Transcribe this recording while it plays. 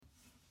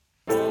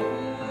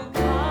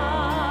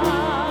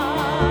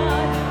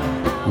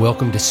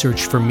Welcome to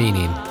Search for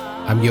Meaning.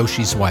 I'm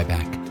Yoshi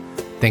Zweiback.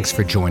 Thanks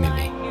for joining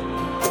me.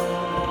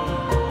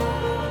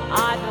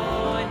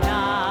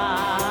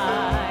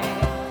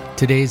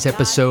 Today's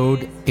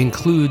episode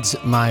includes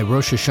my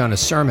Rosh Hashanah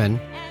sermon,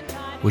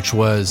 which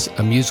was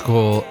a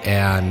musical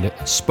and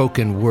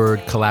spoken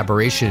word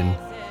collaboration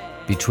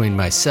between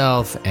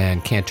myself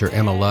and Cantor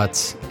Emma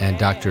Lutz and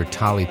Dr.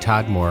 Tali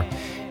Tadmor,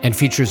 and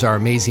features our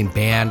amazing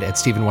band at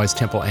Stephen Wise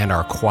Temple and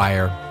our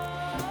choir.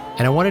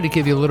 And I wanted to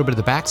give you a little bit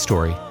of the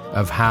backstory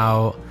of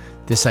how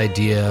this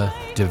idea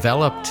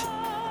developed,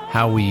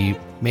 how we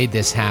made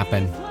this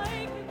happen.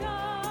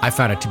 I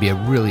found it to be a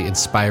really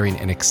inspiring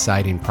and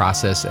exciting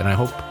process, and I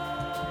hope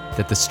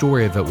that the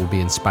story of it will be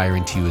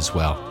inspiring to you as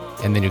well.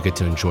 And then you'll get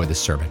to enjoy the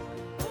sermon.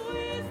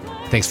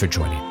 Thanks for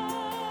joining.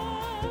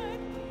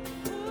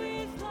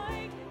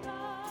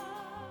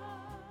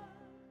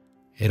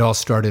 It all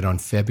started on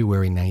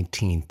February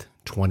 19th,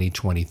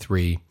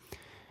 2023.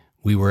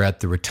 We were at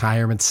the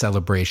retirement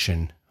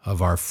celebration of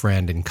our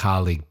friend and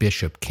colleague,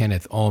 Bishop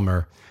Kenneth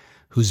Ulmer,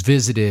 who's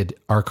visited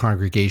our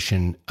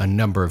congregation a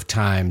number of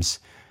times.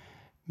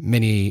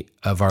 Many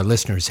of our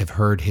listeners have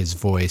heard his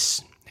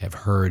voice, have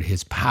heard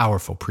his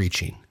powerful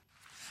preaching.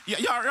 Yeah,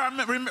 y'all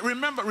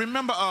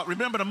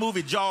remember the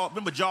movie Jaws?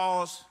 Remember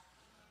Jaws?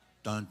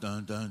 Dun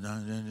dun dun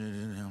dun dun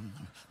dun dun.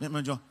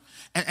 Remember Jaws?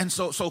 And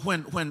so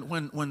when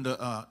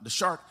the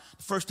shark,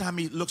 the first time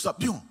he looks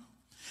up, boom,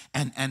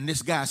 and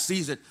this guy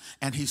sees it,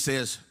 and he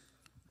says,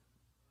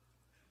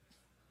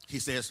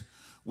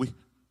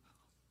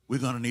 we're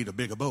gonna need a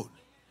bigger boat.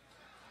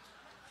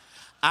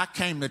 I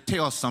came to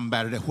tell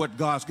somebody that what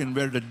God's getting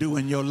ready to do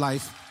in your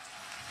life,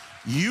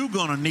 you're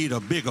gonna need a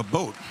bigger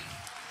boat.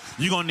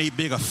 You're gonna need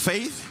bigger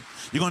faith.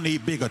 You're going to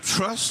need bigger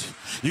trust.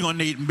 You're going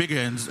to need bigger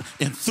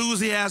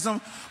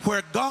enthusiasm.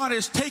 Where God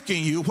is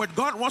taking you, what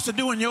God wants to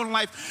do in your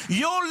life,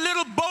 your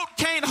little boat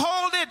can't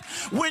hold it.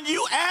 When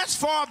you ask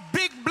for a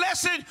big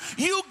blessing,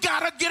 you got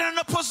to get in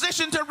a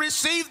position to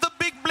receive the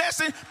big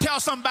blessing. Tell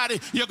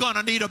somebody you're going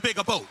to need a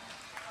bigger boat.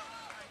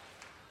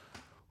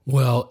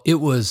 Well,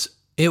 it was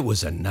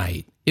a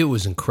night. It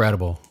was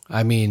incredible.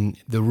 I mean,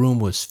 the room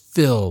was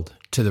filled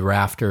to the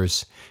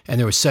rafters, and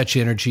there was such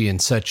energy and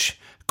such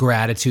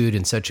gratitude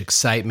and such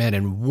excitement,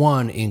 and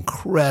one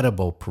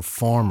incredible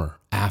performer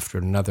after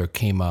another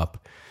came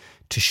up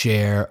to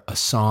share a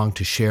song,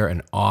 to share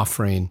an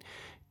offering.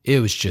 It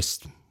was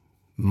just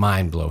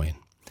mind-blowing.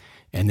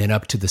 And then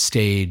up to the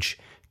stage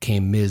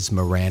came Ms.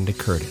 Maranda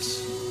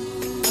Curtis.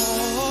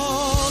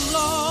 Oh,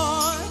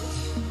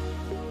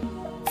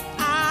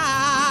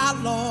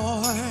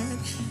 Lord,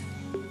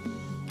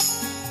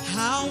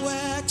 how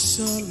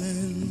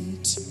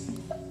excellent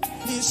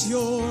is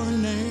your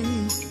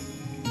name.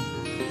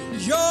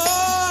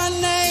 Your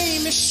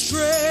name is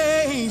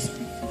strength.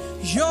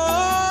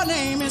 Your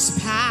name is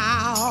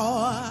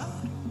power.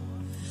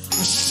 A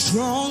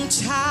strong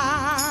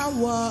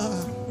tower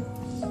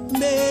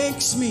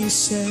makes me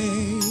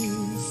safe.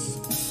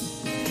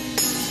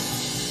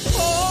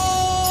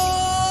 Oh,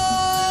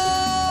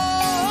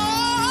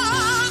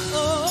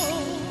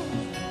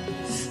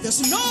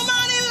 there's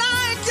nobody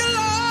like you,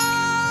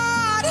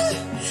 Lord.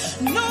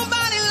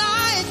 Nobody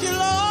like you,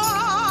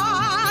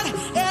 Lord.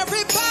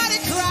 Everybody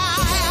cry.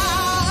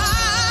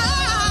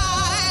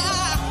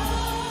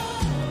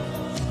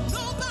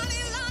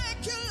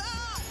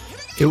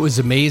 It was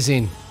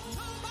amazing.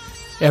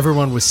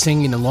 Everyone was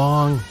singing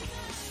along.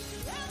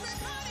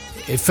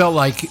 It felt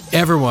like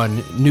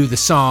everyone knew the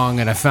song,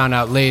 and I found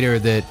out later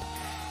that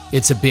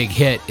it's a big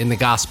hit in the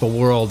gospel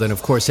world, and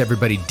of course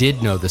everybody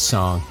did know the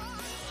song.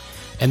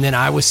 And then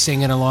I was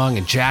singing along,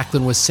 and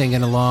Jacqueline was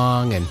singing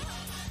along, and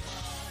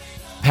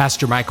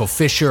Pastor Michael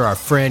Fisher, our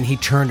friend, he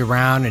turned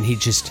around and he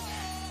just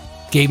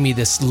gave me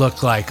this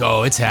look like,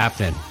 oh, it's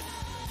happening.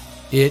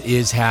 It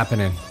is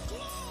happening.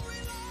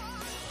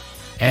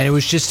 And it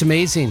was just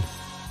amazing.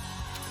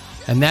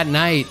 And that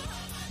night,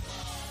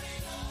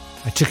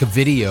 I took a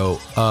video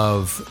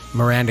of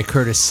Maranda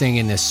Curtis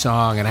singing this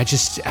song, and I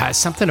just,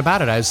 something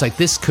about it, I was like,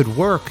 this could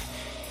work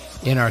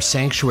in our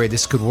sanctuary.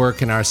 This could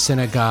work in our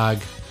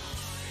synagogue.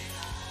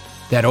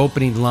 That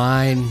opening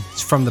line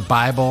is from the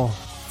Bible,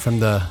 from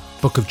the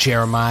book of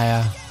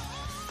Jeremiah.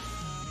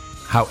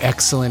 How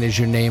excellent is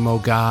your name, O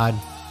God.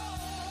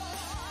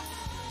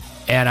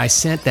 And I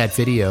sent that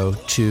video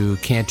to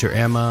Cantor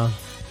Emma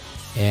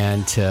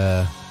and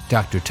to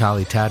Dr.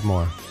 Tali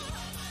Tadmor.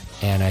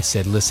 And I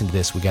said, listen to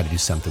this, we got to do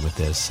something with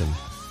this. And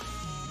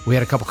we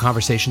had a couple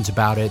conversations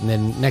about it, and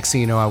then next thing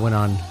you know, I went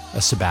on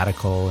a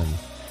sabbatical, and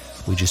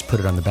we just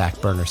put it on the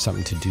back burner,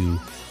 something to do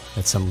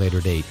at some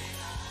later date.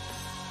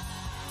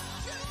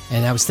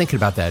 And I was thinking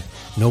about that,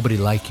 nobody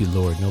like you,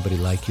 Lord, nobody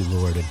like you,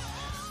 Lord. And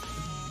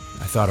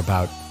I thought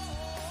about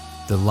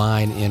the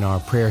line in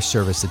our prayer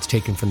service that's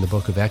taken from the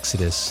book of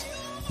Exodus,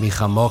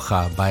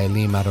 Michamocha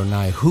ba'elim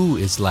Adonai, who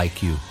is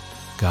like you,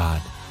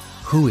 God?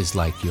 Who is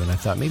like you? And I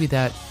thought maybe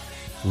that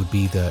would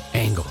be the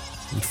angle.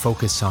 We'd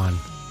focus on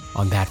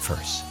that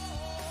verse.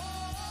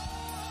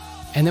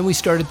 And then we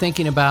started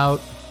thinking about,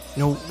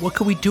 what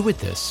can we do with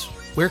this?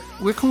 Where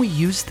can we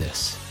use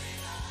this?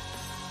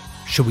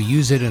 Should we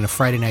use it in a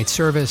Friday night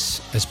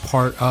service as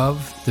part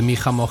of the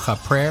Micha Mocha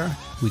prayer?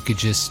 We could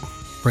just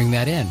bring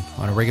that in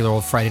on a regular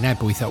old Friday night,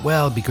 but we thought,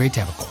 well, it'd be great to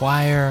have a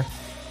choir.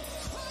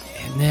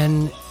 And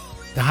then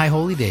the High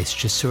Holy Days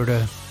just sort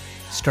of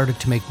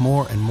started to make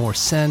more and more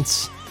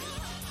sense.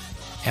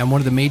 And one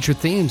of the major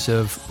themes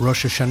of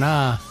Rosh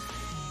Hashanah,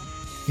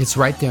 it's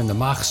right there in the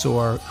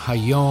Machzor,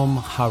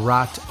 Hayom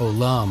Harat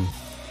Olam.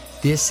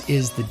 This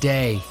is the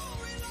day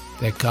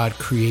that God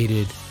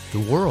created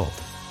the world.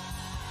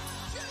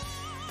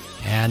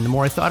 And the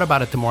more I thought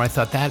about it, the more I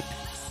thought that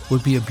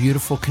would be a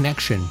beautiful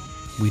connection.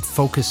 We'd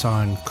focus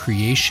on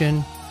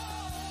creation.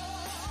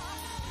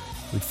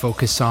 We'd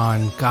focus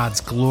on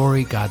God's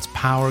glory, God's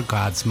power,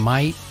 God's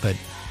might. But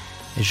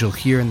as you'll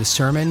hear in the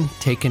sermon,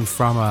 taken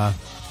from a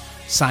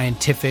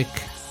scientific,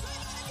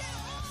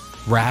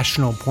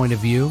 rational point of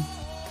view,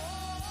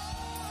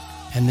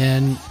 and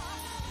then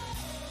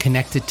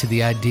connected to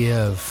the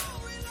idea of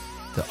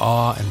the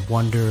awe and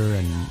wonder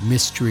and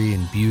mystery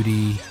and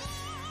beauty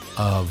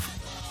of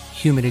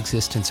human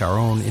existence, our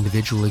own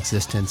individual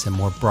existence, and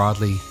more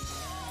broadly,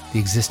 the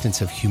existence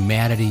of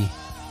humanity.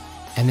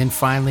 And then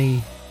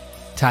finally,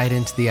 tied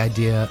into the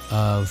idea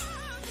of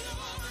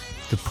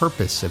the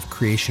purpose of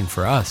creation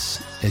for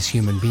us as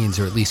human beings,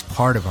 or at least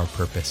part of our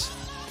purpose.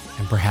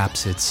 And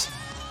perhaps it's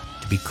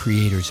to be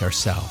creators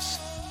ourselves.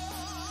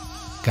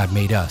 God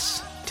made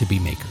us to be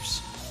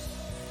makers.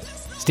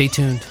 Stay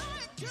tuned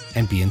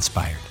and be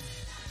inspired.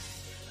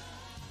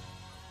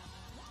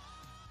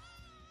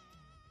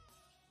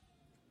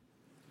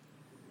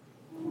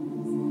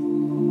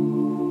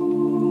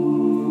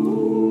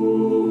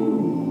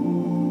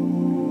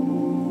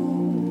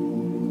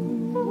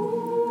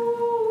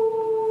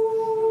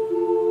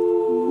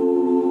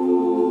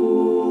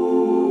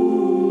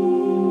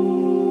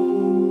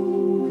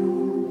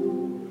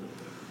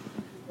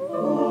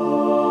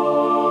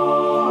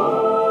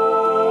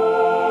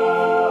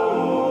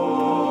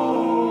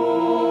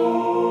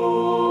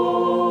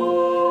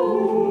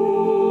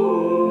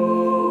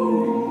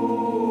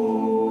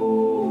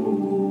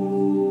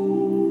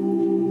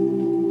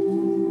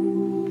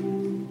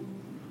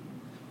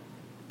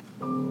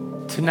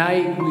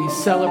 Tonight we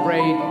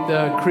celebrate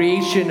the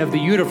creation of the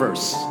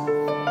universe.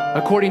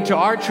 According to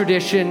our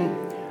tradition,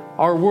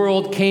 our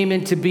world came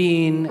into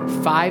being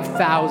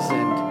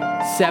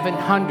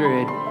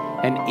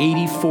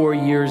 5,784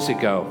 years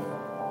ago.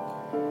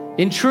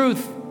 In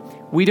truth,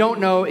 we don't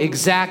know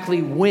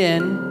exactly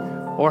when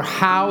or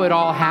how it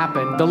all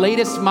happened. The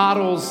latest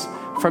models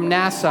from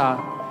NASA,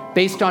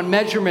 based on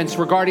measurements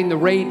regarding the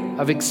rate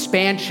of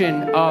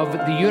expansion of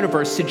the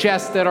universe,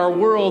 suggest that our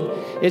world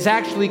is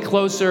actually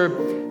closer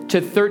to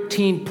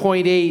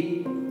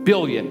 13.8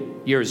 billion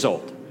years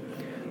old,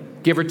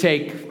 give or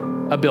take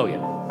a billion.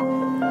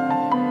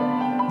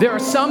 There are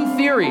some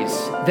theories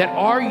that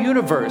our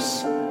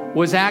universe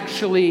was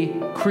actually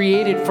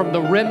created from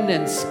the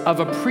remnants of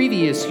a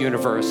previous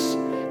universe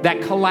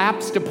that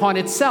collapsed upon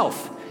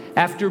itself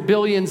after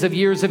billions of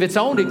years of its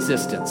own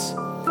existence.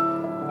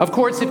 Of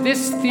course, if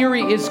this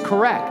theory is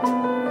correct,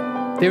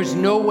 there's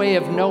no way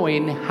of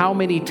knowing how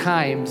many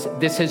times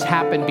this has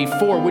happened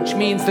before, which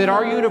means that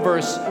our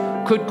universe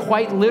could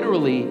quite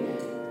literally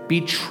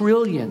be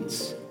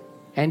trillions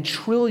and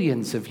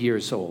trillions of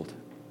years old.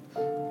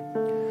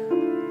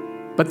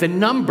 But the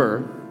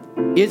number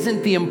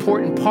isn't the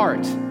important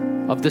part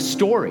of the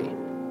story.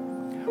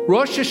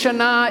 Rosh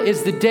Hashanah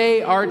is the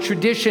day our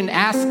tradition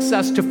asks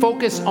us to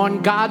focus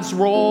on God's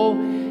role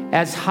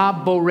as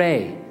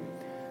Ha-Borei,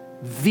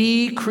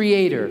 the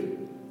creator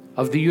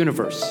of the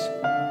universe.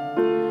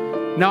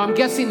 Now, I'm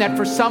guessing that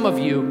for some of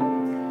you,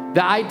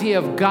 the idea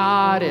of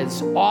God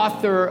as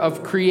author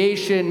of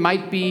creation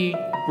might be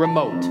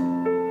remote.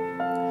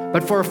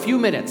 But for a few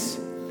minutes,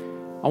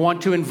 I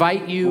want to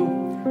invite you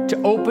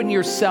to open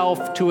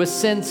yourself to a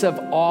sense of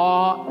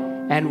awe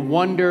and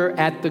wonder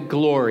at the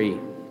glory,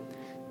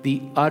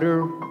 the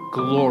utter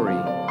glory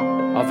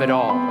of it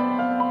all.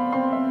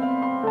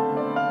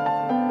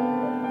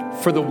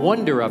 For the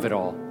wonder of it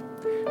all,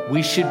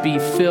 we should be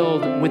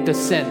filled with the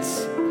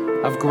sense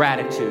of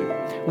gratitude.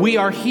 We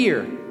are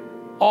here,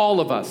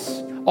 all of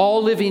us,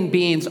 all living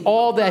beings,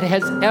 all that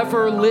has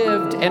ever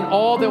lived and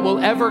all that will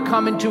ever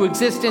come into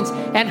existence,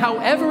 and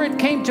however it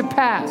came to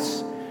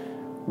pass,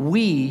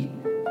 we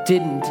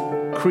didn't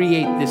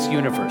create this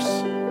universe.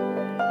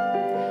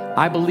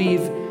 I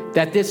believe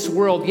that this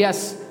world,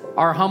 yes,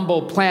 our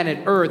humble planet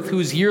Earth,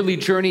 whose yearly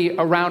journey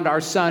around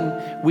our sun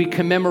we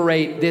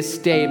commemorate this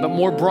day, but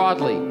more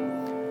broadly,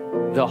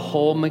 the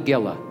whole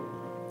Megillah.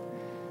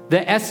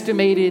 The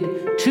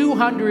estimated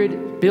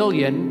 200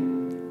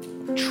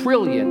 billion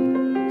trillion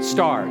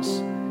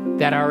stars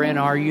that are in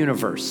our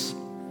universe.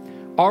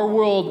 Our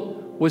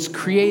world was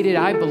created,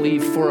 I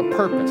believe, for a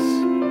purpose.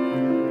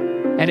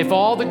 And if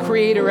all the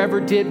Creator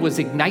ever did was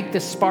ignite the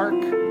spark,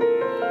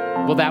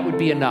 well, that would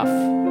be enough.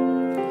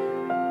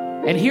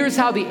 And here's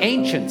how the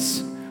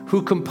ancients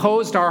who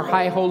composed our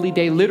High Holy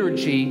Day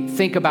liturgy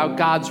think about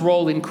God's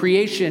role in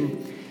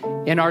creation.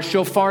 In our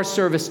shofar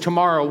service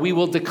tomorrow, we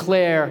will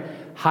declare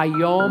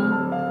Hayom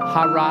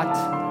Harat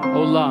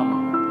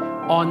Olam,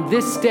 on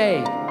this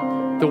day,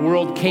 the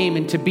world came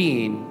into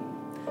being.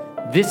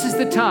 This is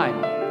the time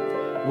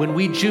when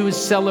we Jews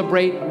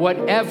celebrate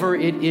whatever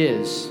it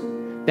is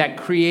that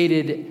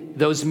created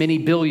those many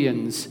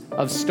billions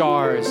of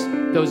stars,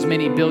 those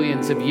many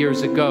billions of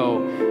years ago.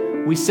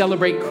 We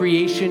celebrate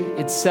creation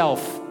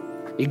itself,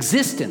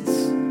 existence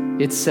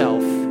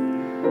itself.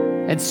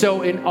 And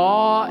so in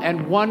awe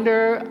and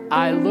wonder,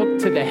 I look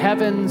to the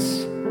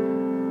heavens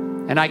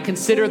and I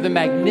consider the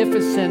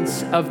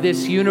magnificence of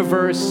this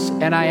universe,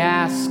 and I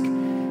ask,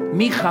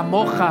 Mi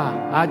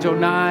chamocha,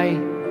 Adonai,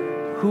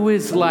 who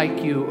is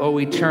like you, O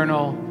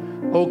Eternal,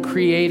 O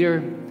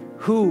Creator,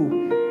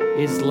 who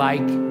is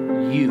like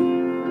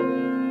you?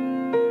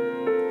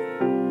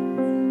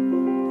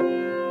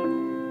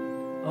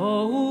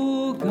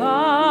 O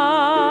God,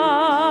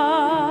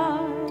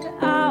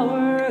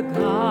 our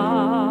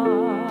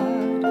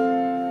God,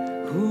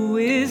 who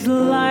is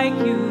like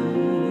you,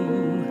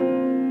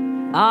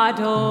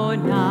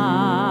 Adonai,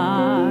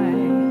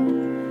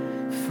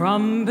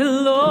 from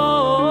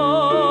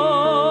below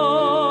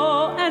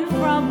and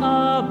from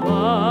above,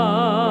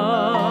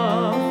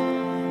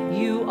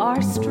 you are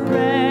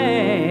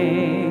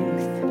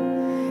strength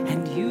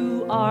and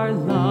you are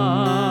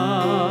love.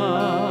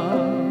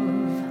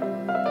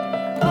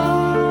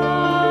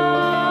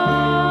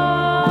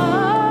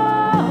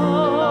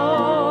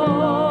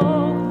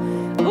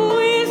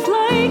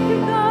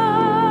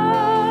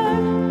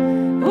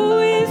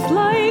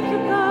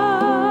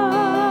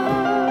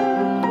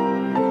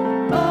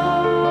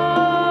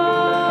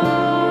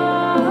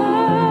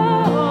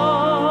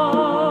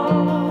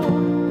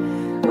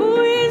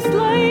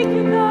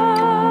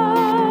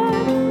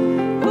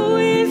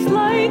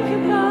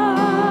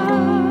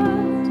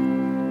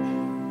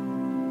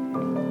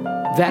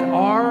 That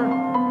our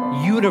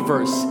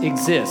universe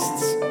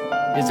exists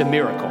is a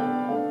miracle.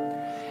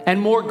 And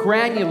more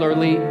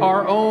granularly,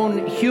 our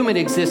own human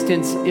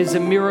existence is a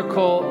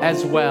miracle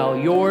as well,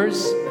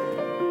 yours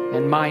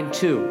and mine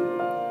too.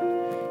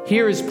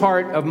 Here is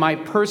part of my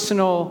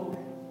personal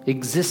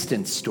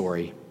existence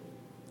story.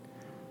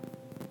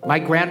 My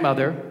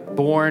grandmother,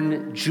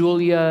 born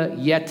Julia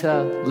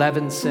Yetta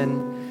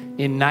Levinson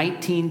in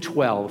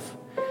 1912,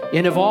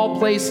 in of all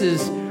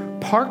places,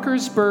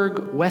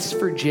 Parkersburg, West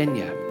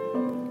Virginia,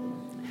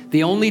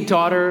 the only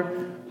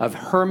daughter of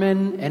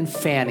Herman and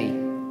Fanny,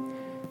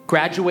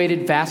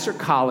 graduated Vassar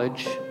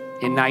College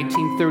in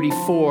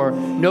 1934.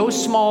 No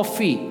small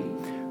feat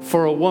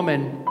for a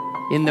woman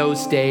in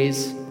those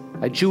days,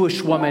 a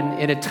Jewish woman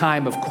in a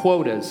time of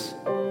quotas.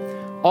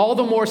 All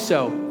the more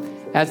so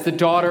as the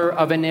daughter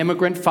of an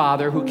immigrant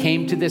father who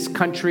came to this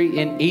country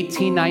in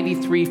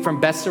 1893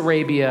 from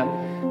Bessarabia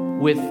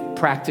with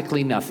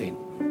practically nothing.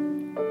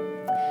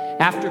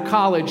 After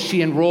college,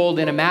 she enrolled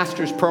in a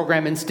master's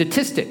program in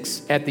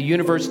statistics at the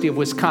University of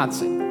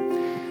Wisconsin.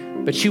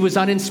 But she was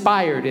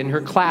uninspired in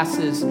her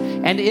classes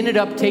and ended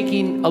up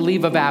taking a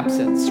leave of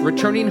absence,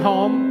 returning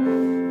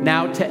home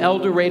now to El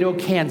Dorado,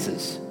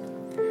 Kansas.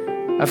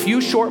 A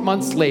few short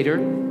months later,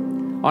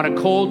 on a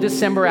cold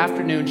December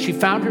afternoon, she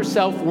found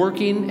herself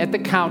working at the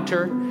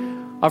counter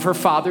of her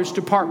father's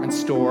department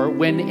store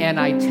when an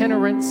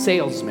itinerant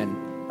salesman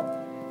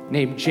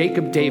named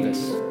Jacob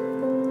Davis,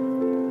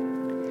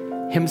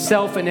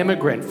 himself an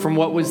immigrant from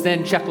what was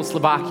then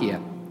Czechoslovakia,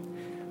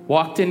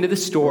 walked into the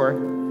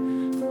store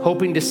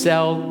hoping to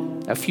sell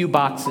a few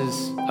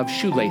boxes of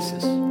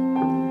shoelaces.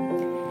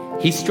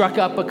 He struck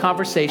up a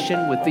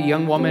conversation with the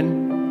young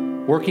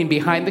woman working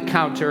behind the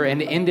counter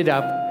and ended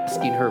up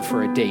asking her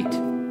for a date.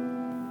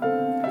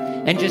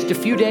 And just a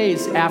few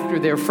days after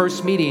their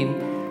first meeting,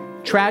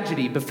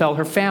 tragedy befell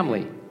her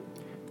family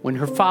when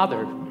her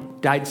father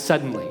died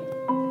suddenly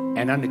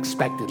and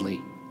unexpectedly.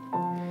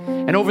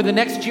 And over the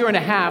next year and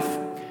a half,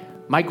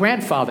 my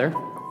grandfather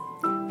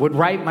would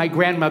write my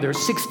grandmother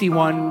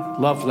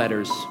 61 love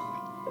letters.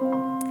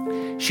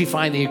 She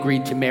finally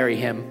agreed to marry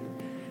him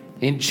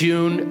in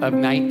June of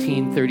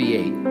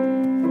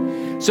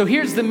 1938. So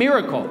here's the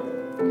miracle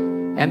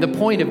and the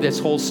point of this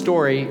whole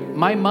story.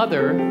 My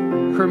mother,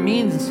 her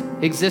means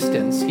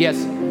existence,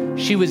 yes,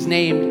 she was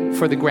named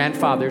for the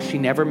grandfather she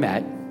never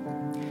met.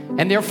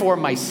 And therefore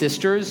my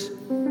sisters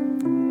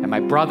and my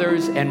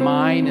brothers and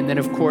mine, and then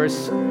of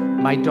course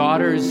my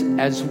daughters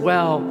as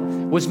well,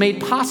 was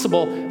made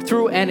possible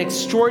through an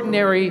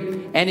extraordinary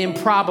and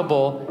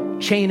improbable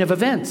chain of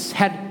events.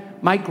 Had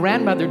my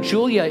grandmother,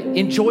 Julia,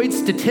 enjoyed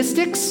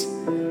statistics,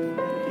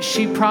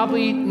 she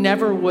probably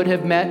never would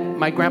have met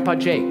my grandpa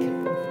Jake,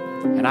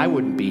 and I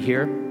wouldn't be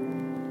here.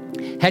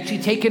 Had she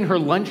taken her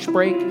lunch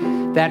break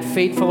that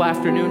fateful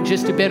afternoon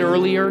just a bit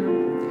earlier,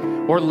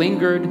 or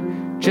lingered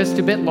just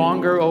a bit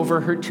longer over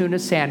her tuna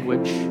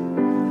sandwich,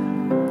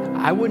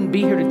 I wouldn't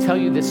be here to tell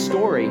you this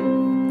story.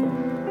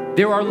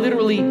 There are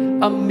literally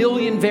a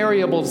million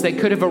variables that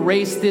could have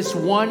erased this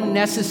one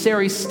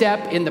necessary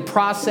step in the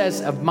process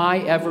of my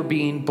ever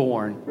being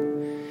born.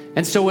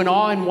 And so in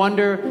awe and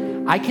wonder,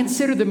 I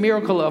consider the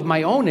miracle of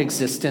my own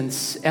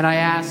existence, and I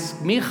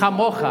ask, Mi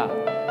chamocha,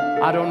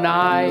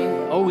 Adonai,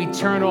 O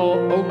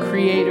Eternal, O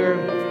Creator,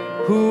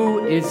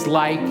 who is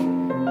like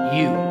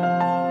you?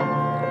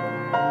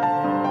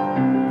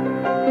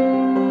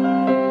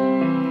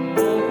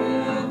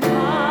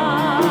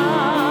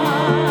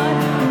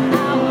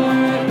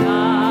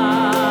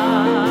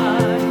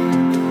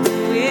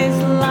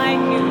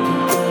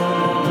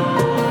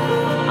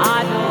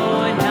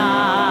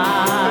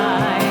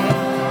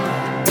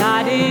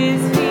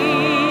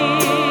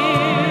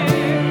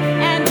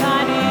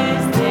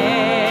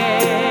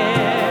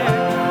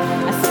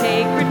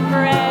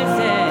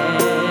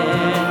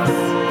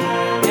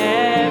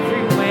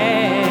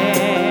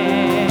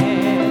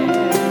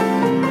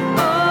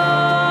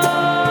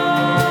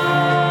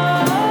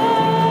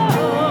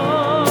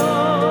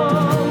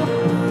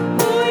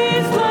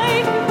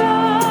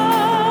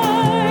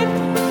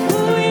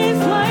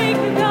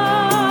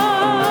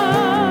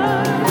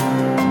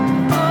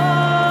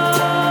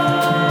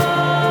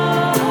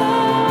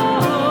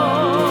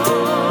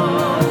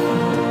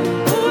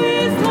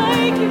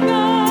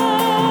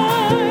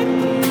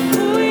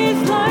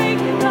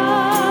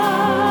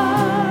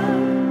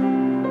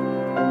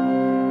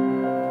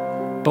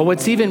 But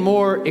what's even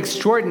more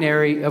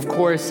extraordinary, of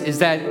course, is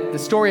that the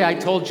story I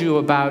told you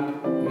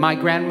about my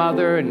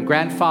grandmother and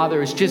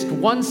grandfather is just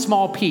one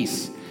small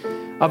piece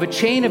of a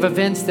chain of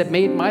events that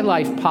made my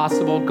life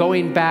possible,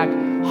 going back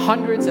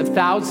hundreds of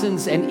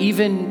thousands and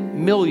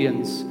even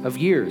millions of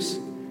years.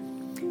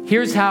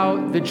 Here's how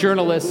the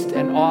journalist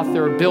and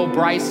author Bill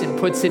Bryson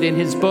puts it in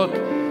his book,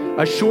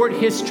 A Short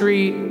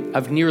History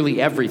of Nearly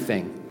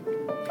Everything.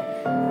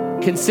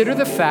 Consider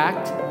the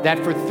fact that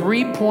for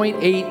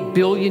 3.8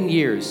 billion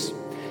years,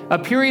 a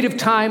period of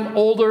time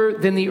older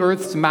than the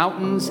Earth's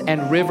mountains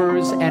and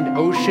rivers and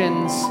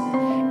oceans,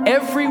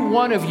 every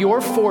one of your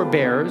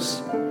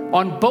forebears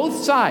on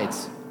both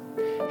sides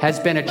has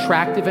been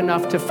attractive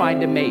enough to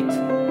find a mate,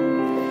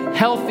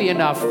 healthy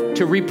enough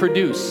to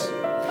reproduce,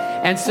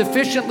 and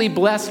sufficiently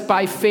blessed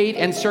by fate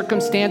and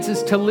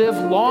circumstances to live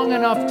long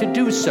enough to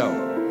do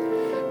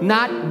so.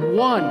 Not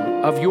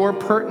one of your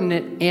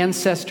pertinent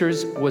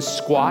ancestors was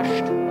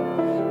squashed,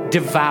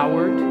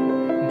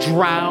 devoured,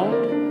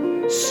 drowned,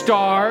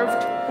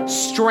 starved,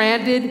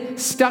 stranded,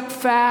 stuck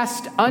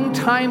fast,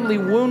 untimely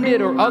wounded,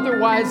 or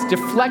otherwise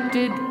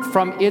deflected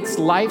from its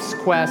life's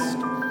quest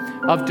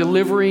of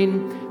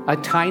delivering a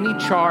tiny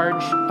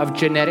charge of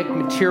genetic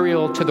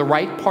material to the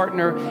right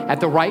partner at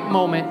the right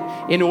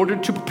moment in order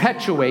to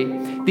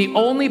perpetuate the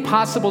only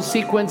possible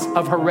sequence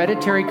of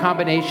hereditary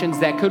combinations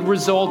that could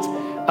result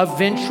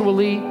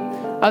eventually,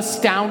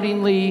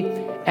 astoundingly,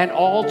 and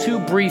all too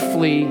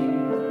briefly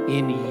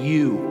in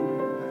you.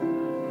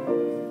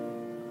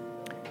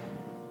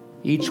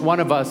 Each one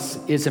of us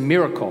is a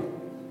miracle.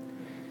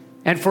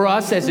 And for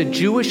us as a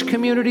Jewish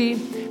community,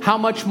 how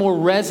much more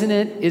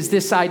resonant is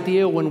this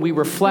idea when we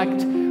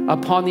reflect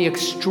upon the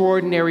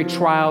extraordinary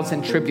trials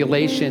and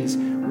tribulations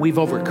we've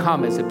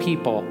overcome as a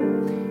people.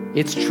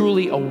 It's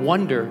truly a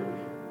wonder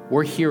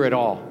we're here at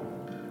all.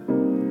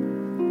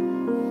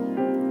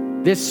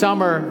 This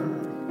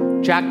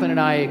summer, Jacqueline and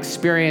I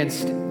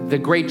experienced the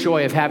great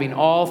joy of having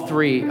all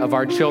three of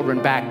our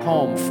children back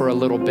home for a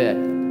little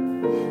bit.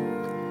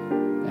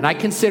 And I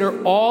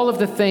consider all of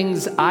the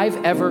things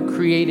I've ever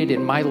created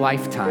in my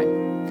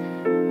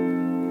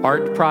lifetime,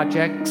 art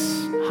projects,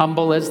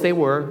 humble as they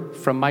were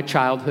from my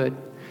childhood,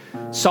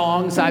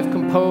 songs I've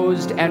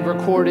composed and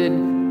recorded,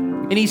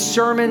 many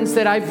sermons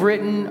that I've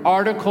written,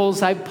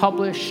 articles I've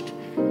published,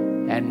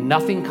 and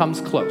nothing comes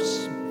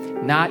close,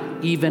 not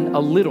even a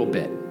little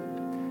bit,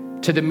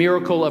 to the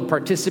miracle of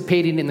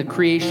participating in the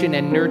creation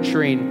and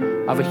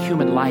nurturing of a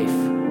human life.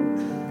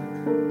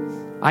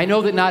 I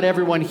know that not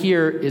everyone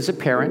here is a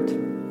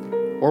parent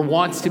or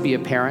wants to be a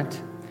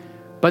parent,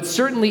 but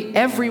certainly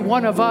every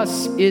one of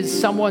us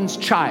is someone's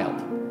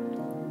child.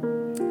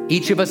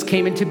 Each of us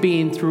came into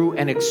being through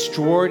an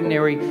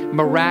extraordinary,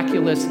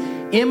 miraculous,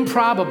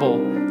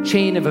 improbable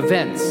chain of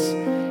events.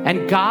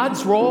 And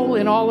God's role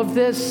in all of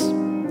this,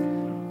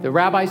 the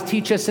rabbis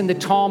teach us in the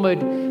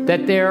Talmud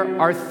that there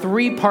are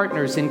three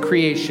partners in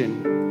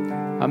creation: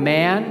 a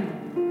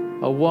man,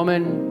 a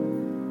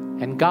woman,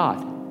 and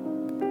God.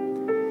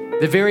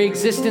 The very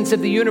existence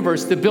of the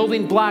universe, the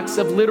building blocks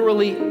of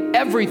literally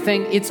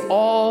everything, it's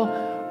all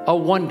a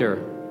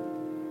wonder.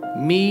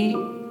 Me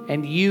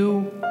and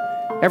you,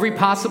 every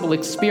possible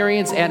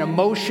experience and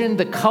emotion,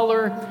 the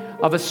color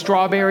of a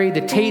strawberry,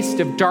 the taste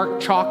of dark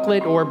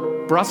chocolate or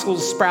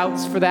Brussels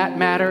sprouts for that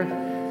matter,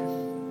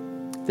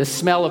 the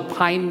smell of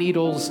pine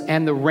needles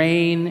and the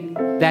rain,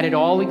 that it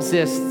all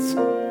exists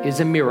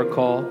is a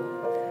miracle.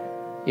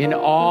 In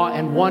awe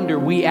and wonder,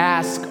 we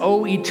ask,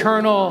 O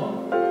Eternal,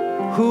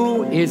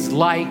 who is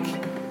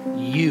like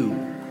you?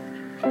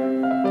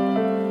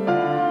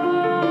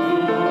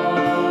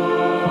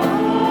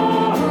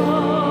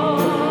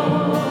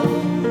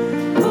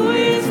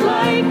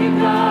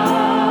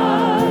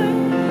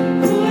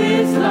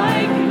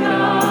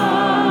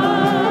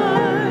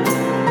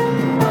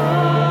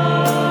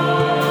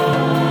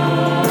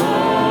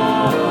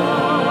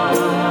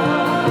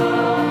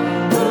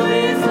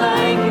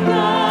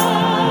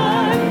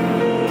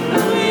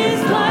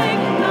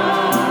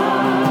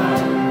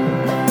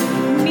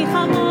 מי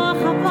כמוך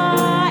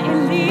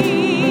פעל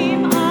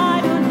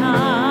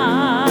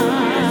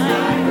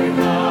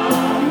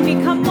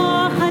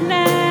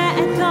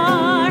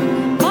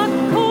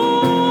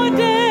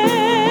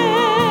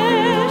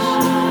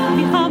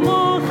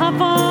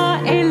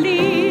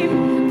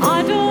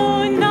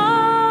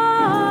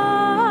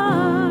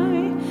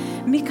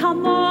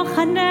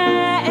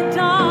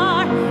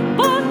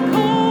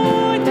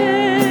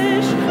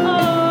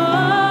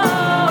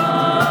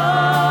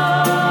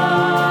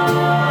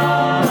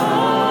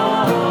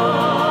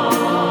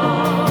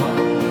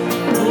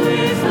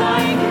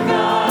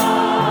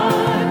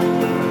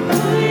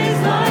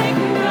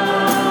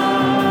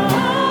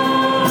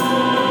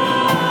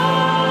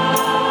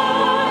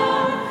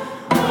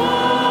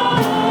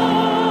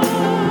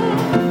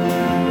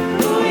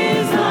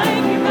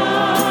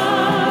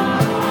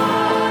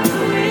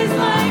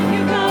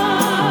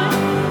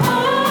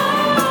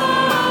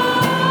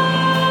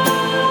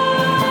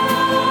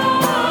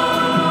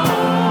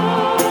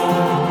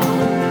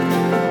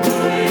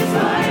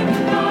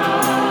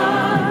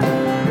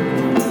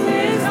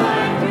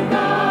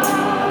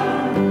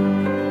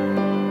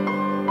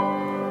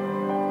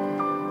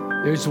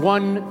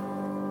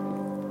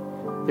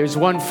there's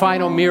one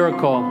final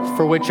miracle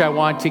for which I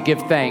want to give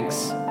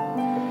thanks.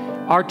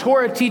 Our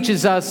Torah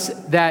teaches us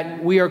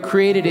that we are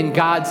created in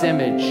God's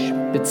image,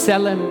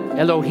 B'Tselem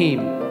Elohim.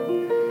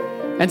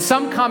 And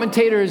some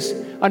commentators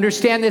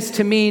understand this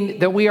to mean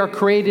that we are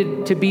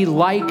created to be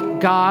like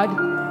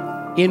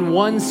God in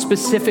one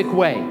specific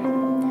way.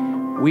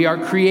 We are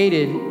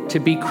created to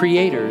be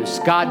creators.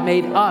 God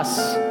made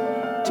us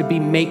to be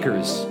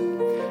makers,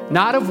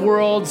 not of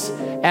worlds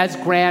as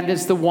grand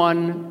as the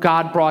one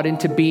God brought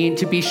into being,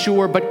 to be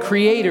sure, but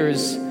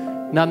creators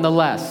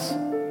nonetheless.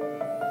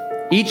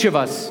 Each of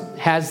us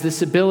has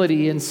this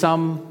ability in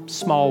some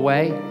small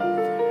way.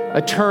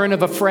 A turn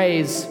of a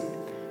phrase,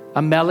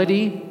 a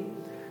melody,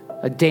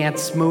 a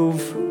dance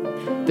move,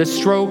 the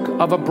stroke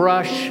of a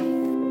brush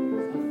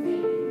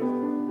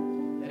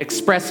that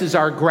expresses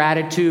our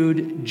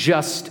gratitude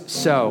just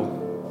so.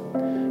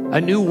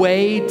 A new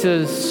way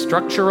to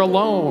structure a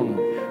loan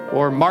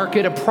or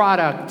market a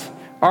product,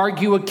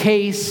 argue a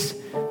case,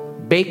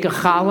 bake a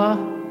challah,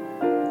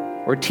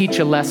 or teach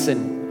a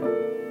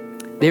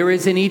lesson. There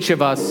is in each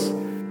of us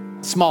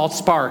a small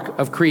spark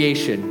of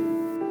creation.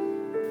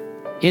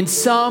 In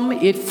some,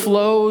 it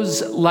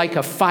flows like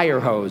a fire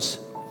hose.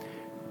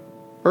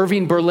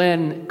 Irving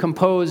Berlin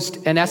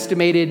composed an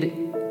estimated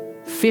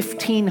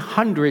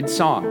 1,500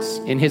 songs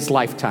in his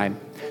lifetime,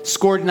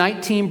 scored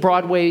 19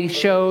 Broadway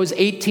shows,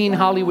 18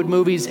 Hollywood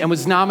movies, and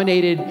was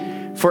nominated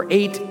for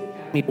 8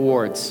 Academy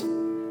Awards.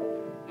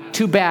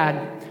 Too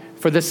bad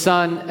for the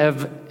son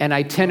of an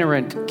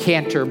itinerant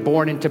cantor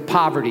born into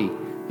poverty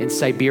in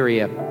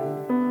Siberia.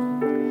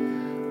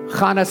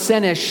 Chana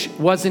Senesh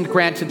wasn't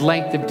granted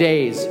length of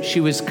days.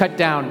 She was cut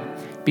down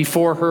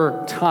before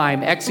her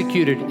time,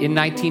 executed in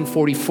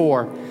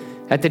 1944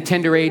 at the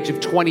tender age of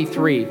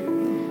 23,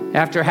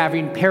 after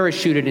having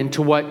parachuted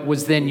into what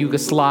was then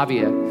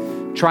Yugoslavia,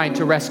 trying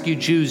to rescue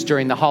Jews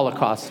during the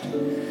Holocaust.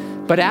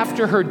 But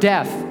after her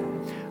death,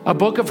 a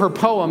book of her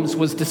poems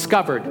was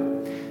discovered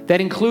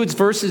that includes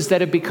verses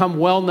that have become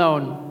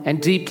well-known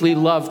and deeply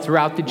loved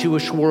throughout the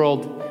Jewish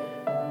world.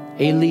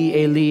 Eli,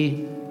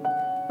 Eli,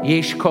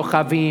 Yesh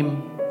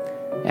Kochavim,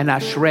 and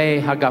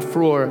Ashrei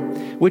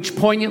HaGafrur, which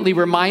poignantly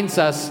reminds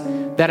us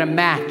that a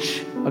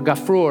match, a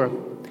gafrur,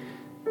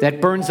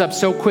 that burns up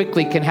so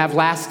quickly can have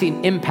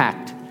lasting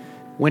impact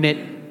when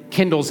it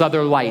kindles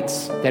other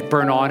lights that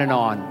burn on and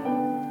on.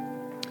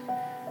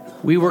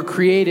 We were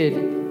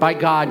created by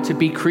God to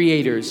be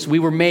creators. We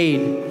were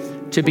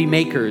made to be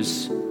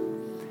makers.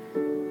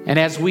 And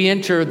as we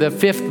enter the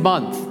 5th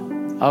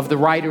month of the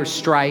writer's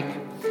strike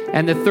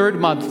and the 3rd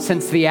month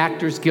since the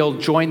Actors Guild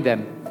joined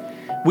them,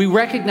 we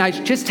recognize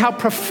just how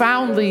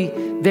profoundly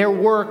their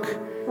work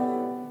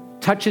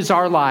touches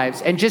our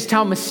lives and just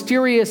how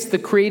mysterious the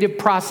creative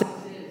process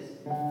is.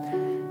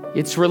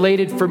 It's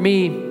related for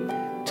me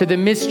to the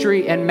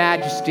mystery and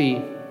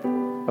majesty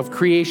of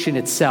creation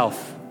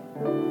itself.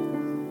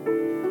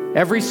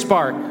 Every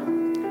spark,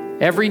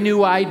 every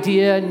new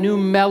idea, new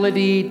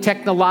melody,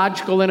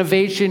 technological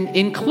innovation,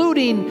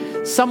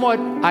 including somewhat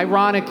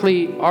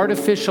ironically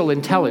artificial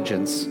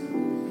intelligence,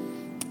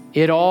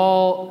 it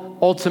all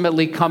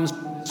ultimately comes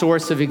from the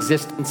source of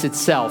existence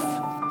itself,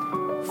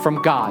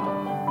 from God.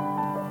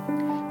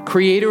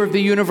 Creator of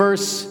the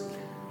universe,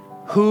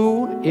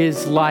 who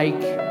is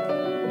like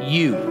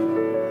you?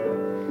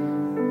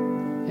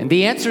 And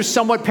the answer is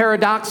somewhat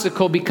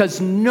paradoxical because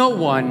no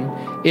one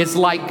is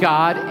like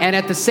God. And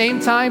at the same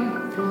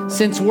time,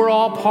 since we're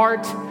all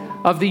part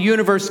of the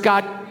universe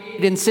God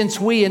created, and since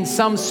we in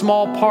some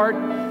small part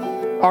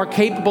are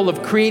capable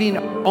of creating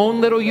our own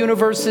little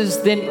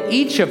universes, then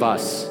each of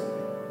us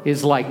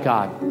is like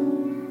God.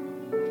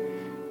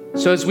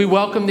 So as we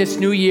welcome this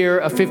new year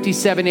of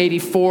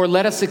 5784,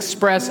 let us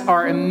express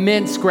our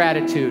immense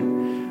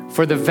gratitude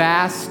for the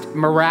vast,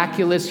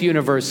 miraculous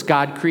universe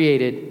God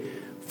created,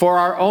 for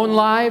our own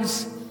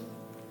lives,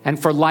 and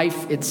for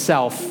life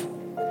itself.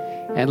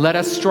 And let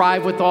us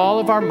strive with all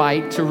of our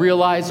might to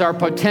realize our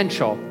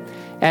potential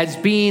as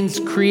beings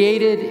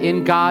created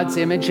in God's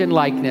image and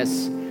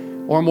likeness,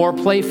 or more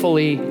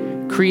playfully,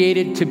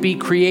 created to be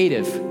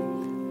creative,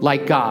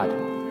 like God.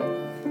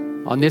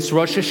 On this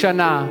Rosh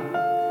Hashanah,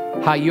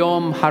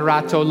 Hayom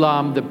Harat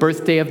Olam, the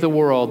birthday of the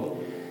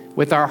world,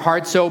 with our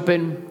hearts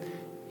open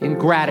in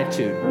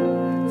gratitude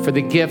for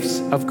the gifts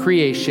of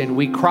creation,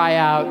 we cry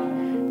out,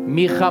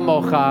 Mi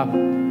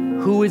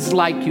chamocha, who is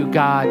like you,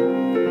 God?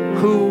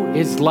 Who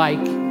is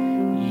like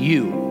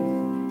you?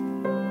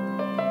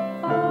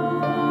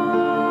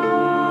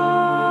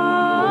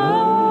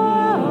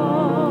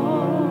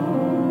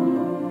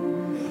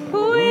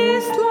 Who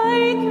is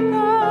like you,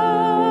 God?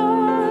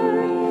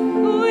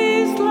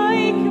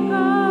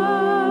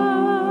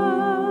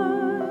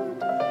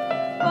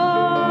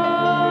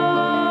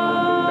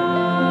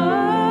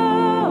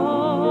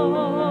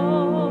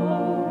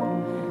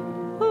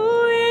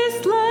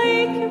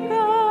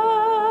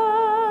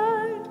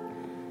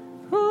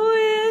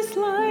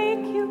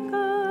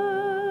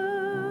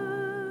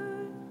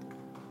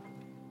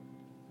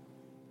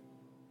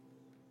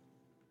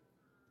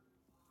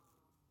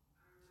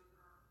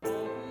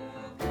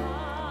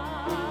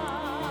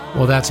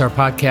 Well, that's our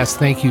podcast.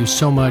 Thank you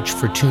so much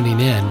for tuning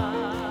in.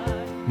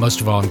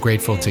 Most of all, I'm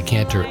grateful to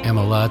Cantor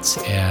Emma Lutz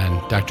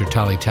and Dr.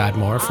 Tali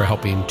Tadmor for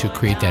helping to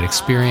create that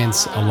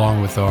experience,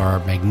 along with our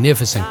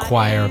magnificent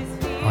choir,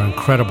 our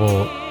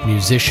incredible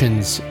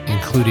musicians,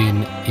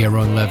 including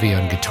Yarone Levy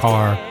on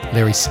guitar,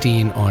 Larry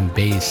Steen on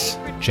bass,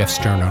 Jeff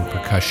Stern on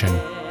percussion.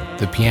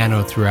 The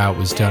piano throughout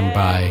was done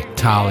by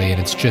Tali, and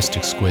it's just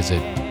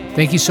exquisite.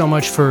 Thank you so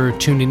much for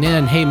tuning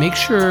in. Hey, make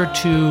sure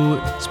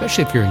to,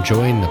 especially if you're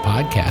enjoying the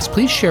podcast,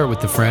 please share it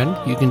with a friend.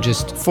 You can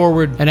just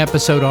forward an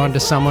episode on to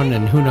someone,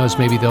 and who knows,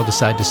 maybe they'll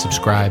decide to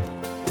subscribe.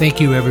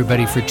 Thank you,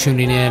 everybody, for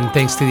tuning in.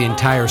 Thanks to the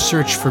entire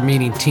Search for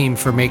Meaning team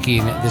for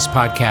making this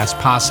podcast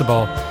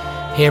possible.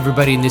 Hey,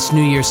 everybody, in this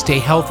new year, stay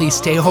healthy,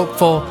 stay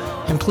hopeful,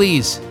 and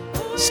please,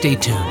 stay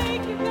tuned.